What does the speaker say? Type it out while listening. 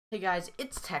Hey guys,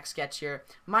 it's Tech Sketch here.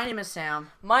 My name is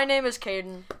Sam, My name is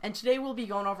Caden. and today we'll be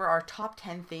going over our top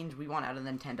 10 things we want out of the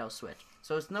Nintendo Switch.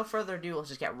 So with no further ado, let's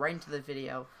just get right into the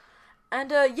video. And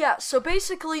yeah, so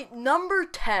basically number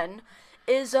 10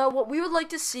 is what we would like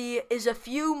to see is a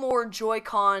few more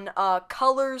Joy-Con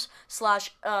colors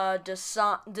slash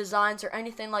designs or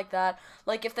anything like that.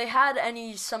 Like if they had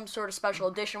some sort of special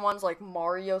edition ones like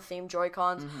Mario themed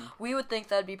Joy-Cons, we would think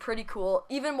that'd be pretty cool.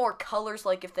 Even more colors,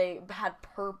 like if they had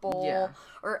purple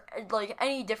or like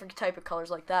any different type of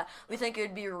colors like that, we think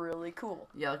it'd be really cool.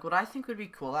 Yeah, like what I think would be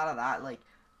cool out of that, like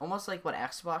almost like what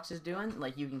Xbox is doing,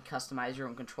 like you can customize your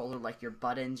own controller, like your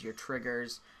buttons, your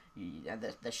triggers,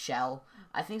 the shell.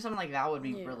 I think something like that would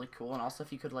be really cool, and also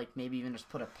if you could like maybe even just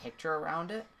put a picture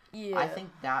around it. Yeah. I think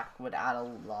that would add a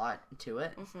lot to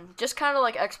it. Just kind of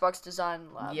like Xbox Design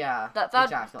Lab. Yeah,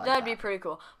 exactly that'd be pretty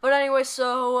cool. But anyway,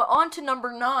 so on to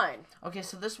number 9. Okay,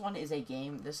 so this one is a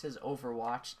game. This is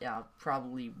Overwatch,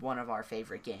 probably one of our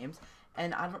favorite games.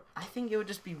 And I think it would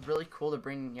just be really cool to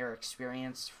bring your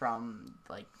experience from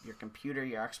like your computer,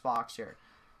 your Xbox, your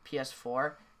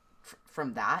PS4,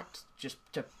 from that just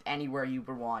to anywhere you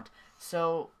would want.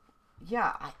 So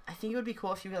yeah, I think it would be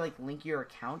cool if you could like link your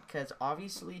account, because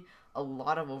obviously a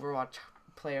lot of Overwatch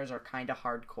players are kind of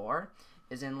hardcore,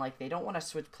 as in like they don't want to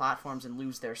switch platforms and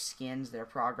lose their skins, their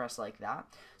progress like that.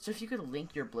 So if you could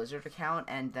link your Blizzard account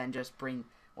and then just bring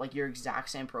like your exact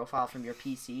same profile from your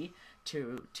PC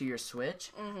to your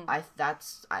Switch,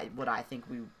 that's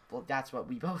what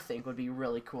we both think would be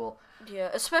really cool.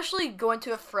 Yeah, especially going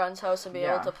to a friend's house and be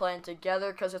able to play it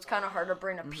together, because it's kind of hard to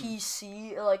bring a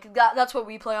PC. Like that's what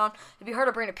we play on. It'd be hard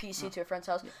to bring a PC to a friend's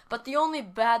house. But the only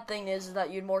bad thing is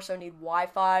that you'd more so need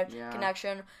Wi-Fi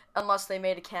connection, unless they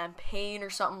made a campaign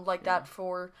or something like that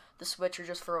for the Switch or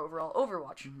just for overall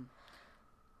Overwatch.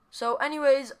 So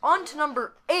anyways, on to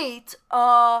number 8.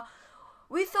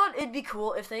 We thought it'd be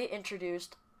cool if they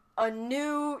introduced a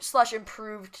new /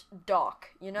 improved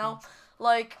dock, you know?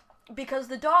 Like, because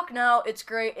the dock now, it's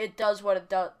great, it does what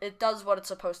it's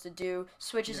supposed to do,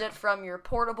 switches it from your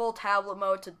portable tablet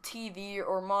mode to TV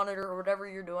or monitor or whatever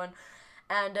you're doing,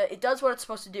 and it does what it's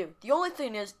supposed to do. The only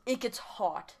thing is, it gets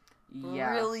hot.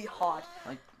 Really hot.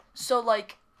 So,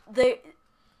 like,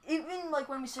 even, like,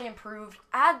 when we say improved,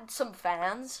 add some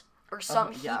fans or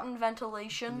some heat and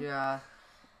ventilation. Yeah.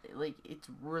 Like, it's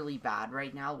really bad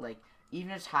right now. Like,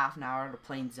 even if it's half an hour to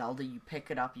playing Zelda, you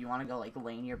pick it up, you want to go, like,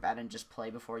 lay in your bed and just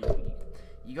play before you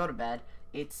go to bed.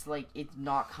 It's, like, it's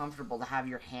not comfortable to have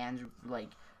your hands, like,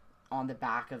 on the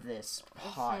back of this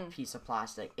hot piece of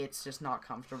plastic. It's just not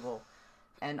comfortable.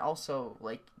 And also,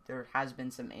 like, there has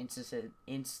been some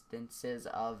instances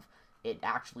of it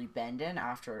actually bending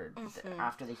after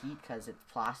the heat, because it's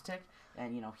plastic,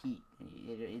 and, you know, heat,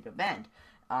 it'll bend.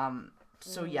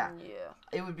 So yeah,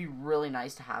 it would be really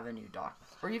nice to have a new dock,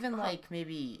 or even like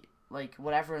maybe like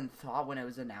whatever in thought when it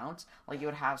was announced, like it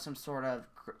would have some sort of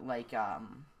like it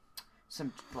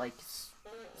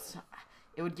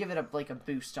would give it a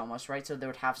boost almost, right? So they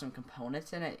would have some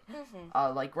components in it.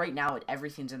 Like right now,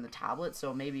 everything's in the tablet,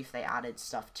 so maybe if they added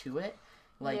stuff to it,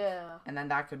 like and then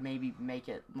that could maybe make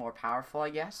it more powerful,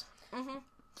 I guess.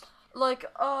 Like,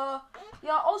 yeah,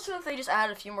 also if they just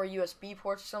added a few more USB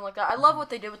ports or something like that. I love what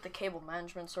they did with the cable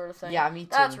management sort of thing. Yeah, me too.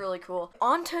 That's really cool.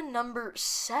 On to number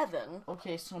 7.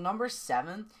 Okay, so number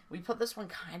 7, we put this one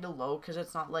kind of low, because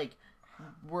it's not like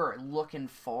we're looking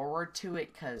forward to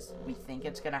it because we think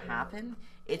it's going to happen.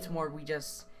 It's more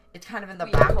it's kind of in the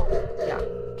back. Yeah.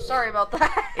 Sorry about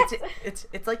that. It's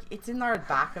like it's in our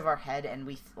back of our head, and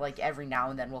we like every now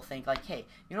and then we'll think like, hey,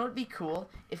 you know, it'd be cool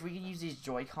if we could use these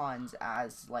Joy-Cons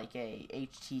as like a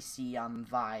HTC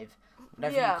Vive,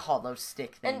 whatever you call those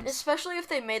stick things. And especially if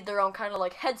they made their own kind of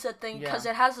like headset thing, because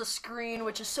it has a screen,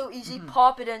 which is so easy.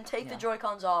 Pop it in, take the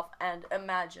Joy-Cons off, and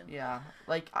imagine. Yeah,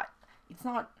 like it's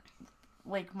not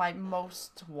like my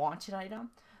most wanted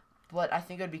item, but I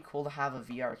think it would be cool to have a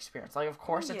VR experience. Like, of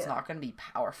course, it's not going to be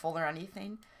powerful or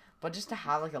anything, but just to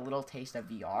have, like, a little taste of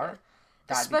VR,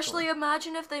 especially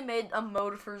imagine if they made a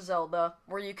mode for Zelda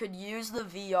where you could use the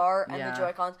VR and the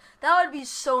Joy-Cons. That would be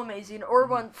so amazing. Or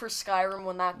one for Skyrim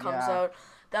when that comes out.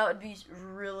 That would be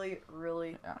really,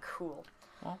 really cool.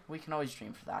 Well, we can always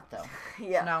dream for that, though.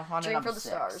 Yeah, so now, on dream to number for the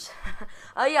 6. stars.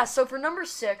 Yeah, so for number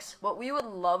 6, what we would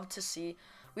love to see...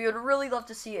 We would really love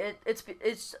to see it.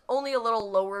 It's only a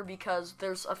little lower because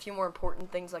there's a few more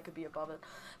important things that could be above it.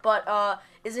 But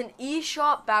is an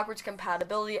eShop backwards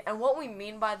compatibility, and what we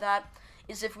mean by that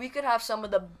is if we could have some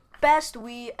of the best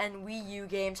Wii and Wii U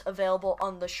games available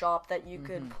on the shop that you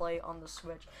could play on the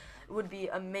Switch. It would be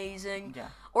amazing. Yeah.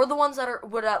 Or the ones that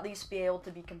would at least be able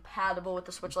to be compatible with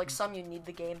the Switch. Like some you need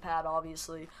the gamepad,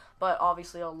 obviously. but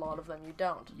obviously a lot of them you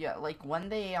don't. Yeah, like when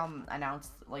they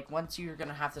announced, like once you're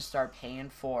gonna have to start paying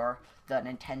for the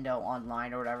Nintendo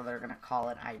Online or whatever they're gonna call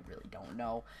it, I really don't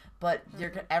know. But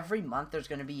every month there's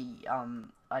gonna be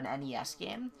an NES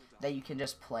game that you can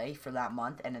just play for that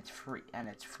month, and it's free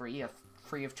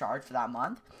of charge for that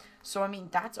month. So I mean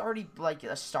that's already like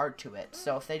a start to it.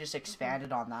 So if they just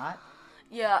expanded on that.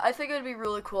 Yeah, I think it would be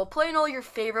really cool. Playing all your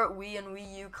favorite Wii and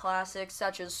Wii U classics,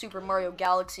 such as Super Mario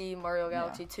Galaxy, Mario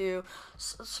Galaxy 2,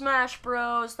 Smash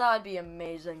Bros. That would be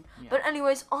amazing. Yeah. But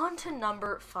anyways, on to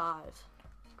number 5.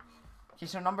 Okay,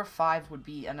 so number 5 would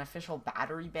be an official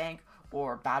battery bank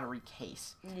or battery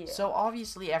case. Yeah. So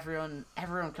obviously everyone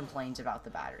complains about the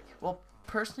battery. Well,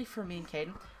 personally for me and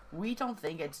Caden, we don't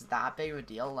think it's that big of a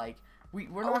deal. Like, we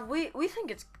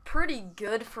think it's pretty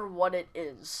good for what it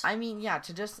is. I mean, yeah,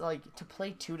 to just like to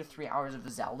play 2 to 3 hours of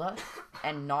Zelda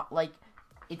and not like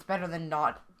it's better than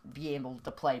not be able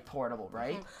to play portable,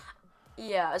 right?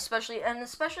 Yeah, especially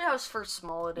how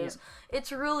small it is. Yeah.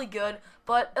 It's really good,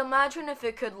 but imagine if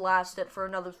it could last it for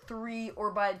another 3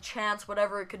 or by chance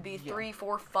whatever it could be 3,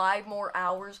 4, 5 more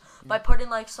hours by putting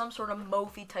like some sort of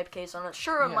Mophie type case on it.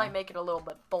 Sure, it might make it a little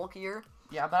bit bulkier.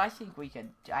 Yeah, but I think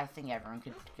everyone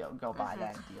could go buy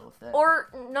that and deal with it. Or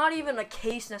not even a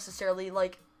case necessarily,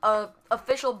 like a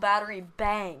official battery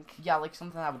bank. Yeah, like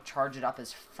something that would charge it up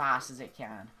as fast as it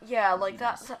can. Yeah, like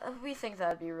that. We think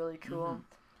that'd be really cool.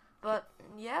 But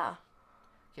yeah.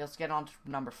 Okay, let's get on to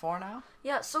number 4 now.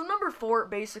 Yeah, so number 4,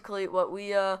 basically, what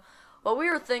we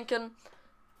were thinking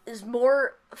is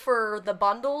more for the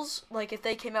bundles. Like if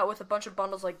they came out with a bunch of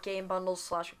bundles, like game bundles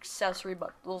 / accessory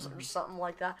bundles or something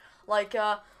like that. Like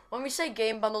when we say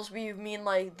game bundles, we mean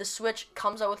like the Switch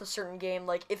comes out with a certain game.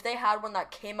 Like if they had one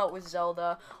that came out with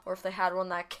Zelda, or if they had one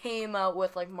that came out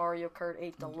with like Mario Kart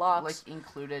 8 Deluxe, like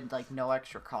included like no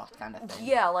extra cost kind of thing.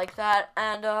 Yeah, like that.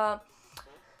 And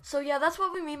so yeah, that's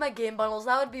what we mean by game bundles.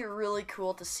 That would be really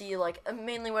cool to see, like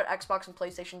mainly what Xbox and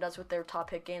PlayStation does with their top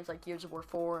hit games like Gears of War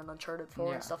 4 and Uncharted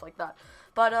 4 and stuff like that.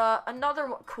 But another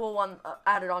cool one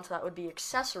added onto that would be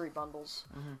accessory bundles,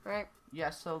 right? Yeah,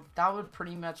 so that would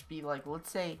pretty much be like, let's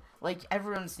say, like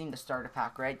everyone's seen the starter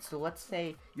pack, right? So let's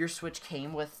say your Switch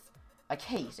came with a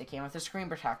case, it came with a screen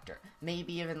protector,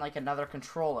 maybe even like another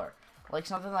controller, like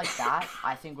something like that.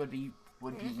 I think would be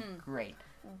great.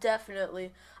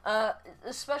 Definitely,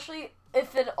 especially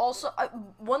if it also.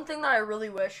 One thing that I really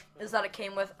wish is that it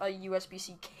came with a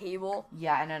USB-C cable.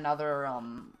 Yeah, and another I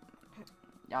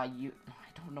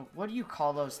don't know, what do you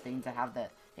call those things that have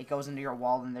it goes into your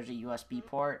wall and there's a USB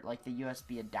port, like the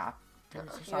USB adapter or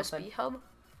something. USB hub?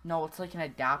 No, it's like an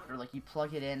adapter. Like you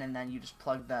plug it in and then you just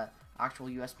plug the actual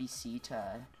USB-C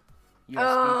to USB cable.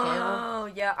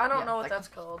 Oh yeah, I don't know what that's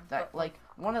called. That like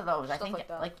one of those. I think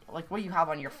like what you have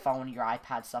on your phone, your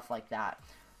iPad, stuff like that.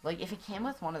 Like if it came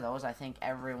with one of those, I think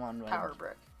everyone would. Power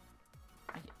brick.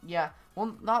 Yeah,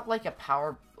 well, not like a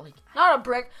power like. Not a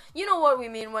brick. You know what we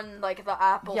mean when like the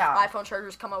iPhone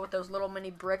chargers come out with those little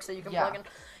mini bricks that you can plug in.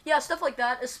 Yeah, stuff like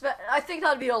that. I think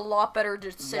that'd be a lot better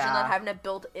decision than having it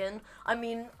built in. I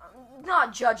mean,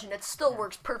 not judging, it still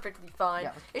works perfectly fine.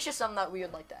 Yeah. It's just something that we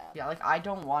would like to add. Yeah, like I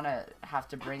don't want to have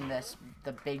to bring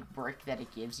the big brick that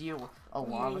it gives you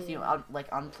along with you, like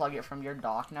unplug it from your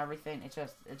dock and everything. It's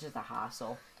just a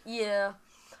hassle. Yeah.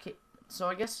 Okay, so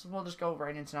I guess we'll just go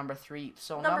right into number 3.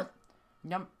 So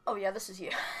oh yeah, this is you.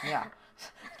 Yeah.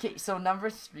 Okay, so number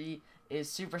 3 is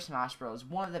Super Smash Bros.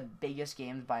 One of the biggest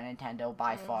games by Nintendo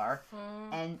by far,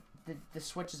 and the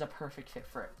Switch is a perfect fit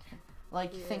for it.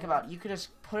 Like, think about it. You could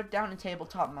just put it down in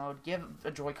tabletop mode, give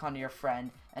a Joy-Con to your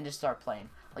friend, and just start playing.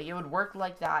 Like, it would work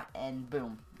like that, and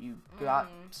boom, you got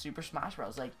Super Smash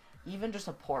Bros. Like, even just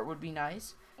a port would be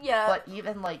nice. Yeah. But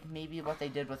even, like, maybe what they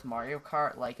did with Mario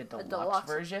Kart, like a deluxe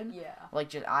version. Yeah. Like,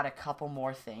 just add a couple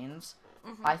more things.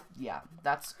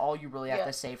 That's all you really have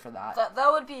to say for that.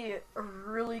 That would be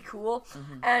really cool.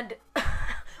 And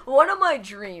one of my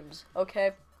dreams,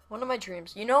 okay? One of my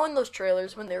dreams. You know in those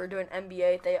trailers when they were doing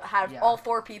NBA, they had all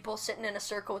 4 people sitting in a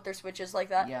circle with their Switches like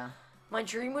that? Yeah. My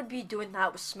dream would be doing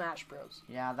that with Smash Bros.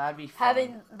 Yeah, that'd be fun.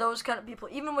 Having those kind of people,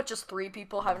 even with just 3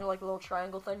 people, having like a little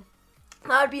triangle thing.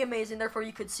 That would be amazing. Therefore,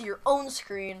 you could see your own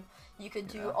screen. You could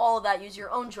do all of that, use your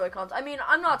own Joy-Cons. I mean,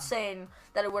 I'm not saying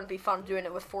that it wouldn't be fun doing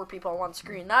it with 4 people on one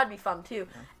screen. That'd be fun, too.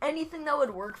 Anything that would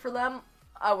work for them,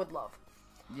 I would love.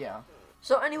 Yeah.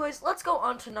 So, anyways, let's go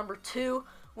on to number 2,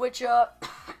 which, oh,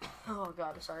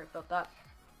 God, sorry about that.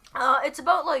 It's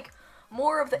about, like,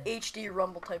 more of the HD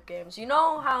Rumble type games. You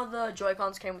know how the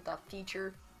Joy-Cons came with that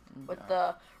feature with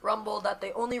the Rumble that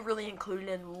they only really included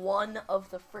in one of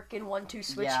the frickin' 1-2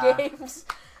 Switch games?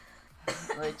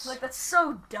 It's, Like, that's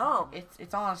so dumb.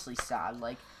 it's honestly sad.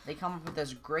 Like, they come up with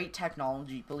this great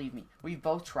technology. Believe me, we've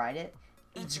both tried it.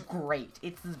 It's great.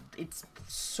 It's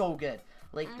so good.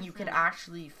 Like, you can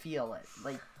actually feel it.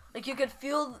 Like, you could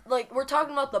feel, like, we're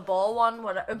talking about the ball one,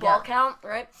 ball count,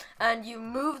 right? And you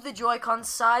move the Joy-Con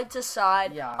side to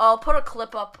side. Yeah. I'll put a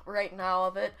clip up right now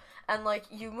of it. And, like,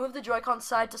 you move the Joy-Con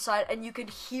side to side, and you could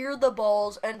hear the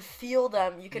balls and feel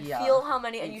them. You could feel how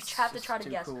many, and you have to try to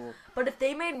guess. Cool. But if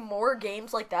they made more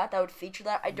games like that would feature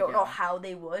that, I don't know how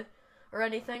they would or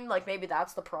anything. Like, maybe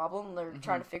that's the problem. They're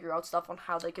trying to figure out stuff on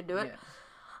how they could do it. Yeah.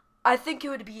 I think it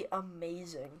would be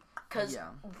amazing. Because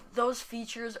those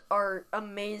features are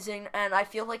amazing, and I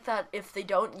feel like that if they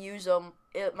don't use them,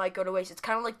 it might go to waste. It's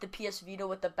kind of like the PS Vita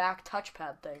with the back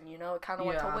touchpad thing, you know? It kind of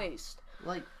went to waste.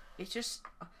 Like, it's just...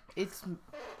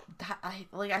 I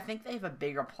think they have a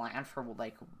bigger plan for,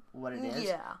 like, what it is.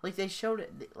 Yeah. Like, they showed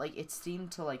it... Like, it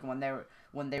seemed to, like, when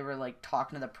they were like,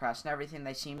 talking to the press and everything,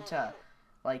 they seemed to,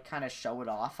 like, kind of show it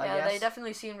off, I guess. Yeah, they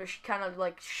definitely seem to kind of,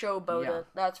 like, showboat it.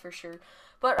 That's for sure.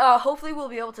 But hopefully we'll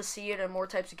be able to see it in more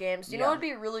types of games. Do you know what would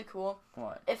be really cool?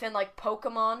 What? If in, like,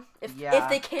 Pokemon, if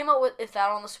they came out with that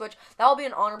on the Switch, that will be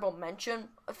an honorable mention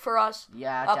for us.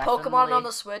 Yeah, definitely. Pokemon on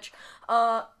the Switch.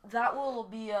 That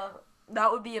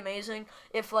would be amazing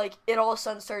if, like, it all of a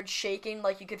sudden started shaking,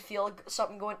 like, you could feel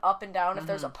something going up and down if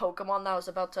there's a Pokemon that was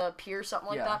about to appear, something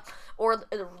like that. Or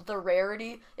the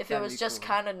rarity, if it was just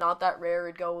kind of not that rare,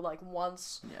 it'd go, like,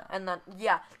 once. Yeah. And then,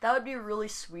 that would be really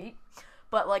sweet.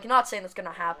 But, like, not saying it's going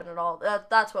to happen at all.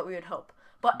 That's what we would hope.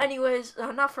 But anyways,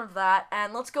 enough of that,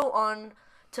 and let's go on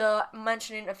to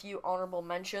mentioning a few honorable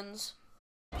mentions.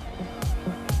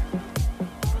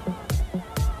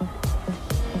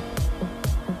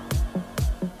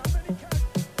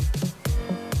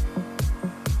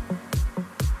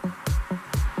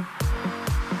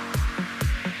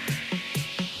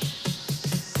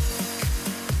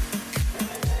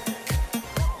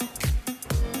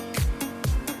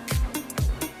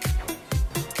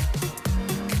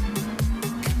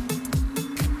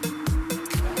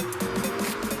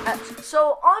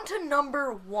 So, on to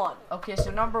number one. Okay,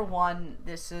 so number one,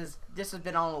 this has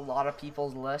been on a lot of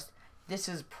people's list. This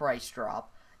is Price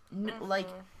Drop. Like,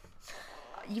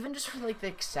 even just for, like, the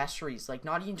accessories, like,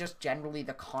 not even just generally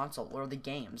the console or the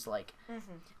games, like,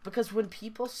 because when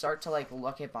people start to, like,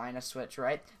 look at buying a Switch,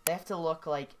 right, they have to look,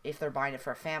 like, if they're buying it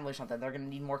for a family or something, they're going to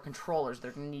need more controllers,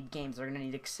 they're going to need games, they're going to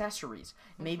need accessories,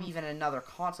 maybe even another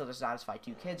console to satisfy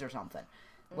 2 kids or something.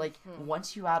 Like,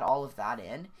 once you add all of that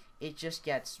in, it just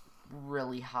gets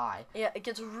really high. Yeah, it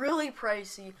gets really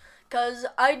pricey. Cause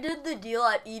I did the deal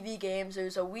at EV Games.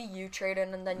 There's a Wii U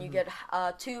trade-in, and then you get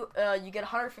you get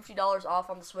 $150 off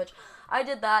on the Switch. I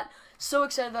did that. So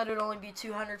excited that it would only be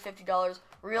 $250.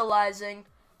 Realizing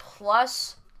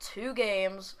plus 2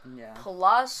 games,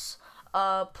 plus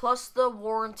the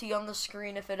warranty on the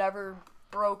screen if it ever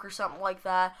broke or something like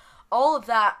that. All of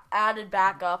that added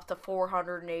back up to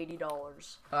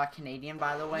 $480. Canadian,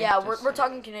 by the way. Yeah, we're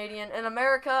talking Canadian. In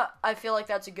America, I feel like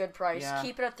that's a good price. Yeah.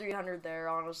 Keep it at $300 there,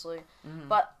 honestly.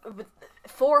 But with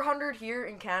 $400 here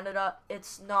in Canada,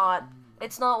 it's not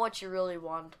what you really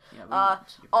want. Yeah,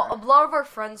 a lot of our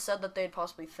friends said that they'd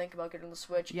possibly think about getting the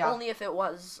Switch, only if it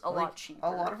was a lot cheaper.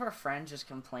 A lot of our friends just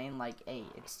complain, like, hey,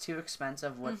 it's too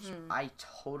expensive, which I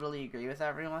totally agree with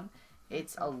everyone.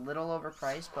 It's a little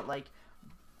overpriced, but, like,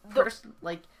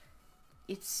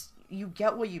 it's, you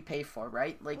get what you pay for,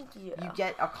 right? Like, you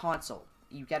get a console,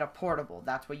 you get a portable,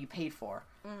 that's what you paid for.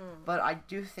 But I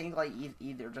do think, like,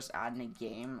 either just adding a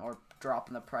game or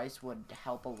dropping the price would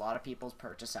help a lot of people's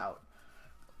purchase out.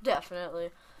 Definitely.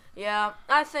 Yeah,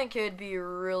 I think it'd be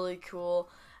really cool.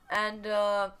 And,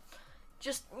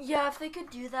 if they could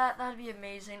do that, that'd be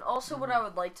amazing. Also, what I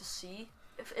would like to see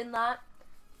in that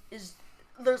is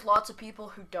there's lots of people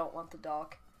who don't want the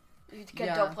dock.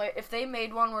 Don't play. If they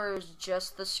made one where it was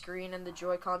just the screen and the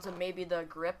Joy-Cons and maybe the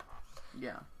grip,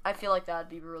 I feel like that'd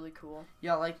be really cool.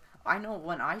 Yeah, like, I know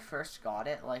when I first got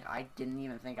it, like, I didn't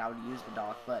even think I would use the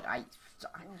dock, but I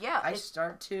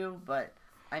start to, but,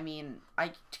 I mean,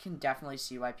 I can definitely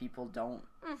see why people don't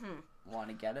want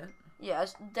to get it.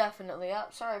 Yes, definitely.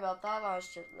 Sorry about that. I was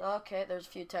just... Okay, there's a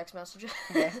few text messages.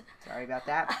 Okay, sorry about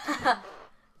that.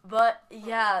 But,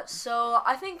 yeah, so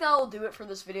I think that will do it for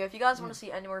this video. If you guys want to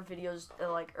see any more videos,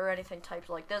 or anything typed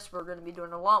like this, we're going to be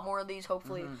doing a lot more of these,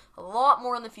 hopefully a lot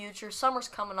more in the future. Summer's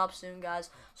coming up soon,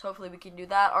 guys, so hopefully we can do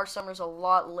that. Our summer's a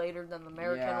lot later than the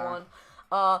American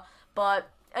one. But,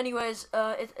 anyways,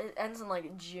 it ends in,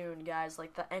 like, June, guys,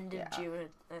 like, the end of June.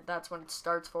 That's when it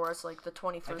starts for us, like, the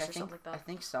 21st or something like that. I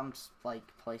think some, like,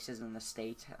 places in the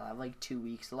States have, like, 2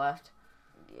 weeks left.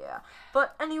 Yeah.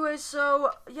 But anyways,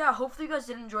 so yeah, hopefully you guys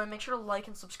did enjoy. Make sure to like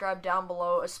and subscribe down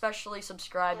below. Especially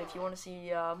subscribe if you want to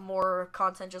see more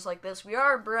content just like this. We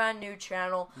are a brand new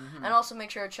channel. And also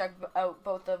make sure to check out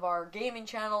both of our gaming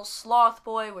channels, Sloth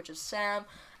Boy, which is Sam,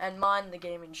 and mine, The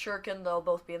Gaming Shuriken. They'll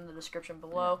both be in the description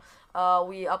below.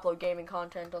 We upload gaming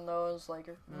content on those like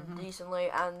decently,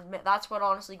 and that's what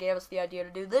honestly gave us the idea to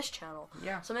do this channel.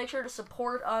 Yeah. So make sure to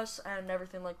support us and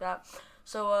everything like that.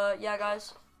 So yeah,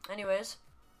 guys. Anyways,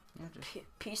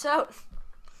 peace out.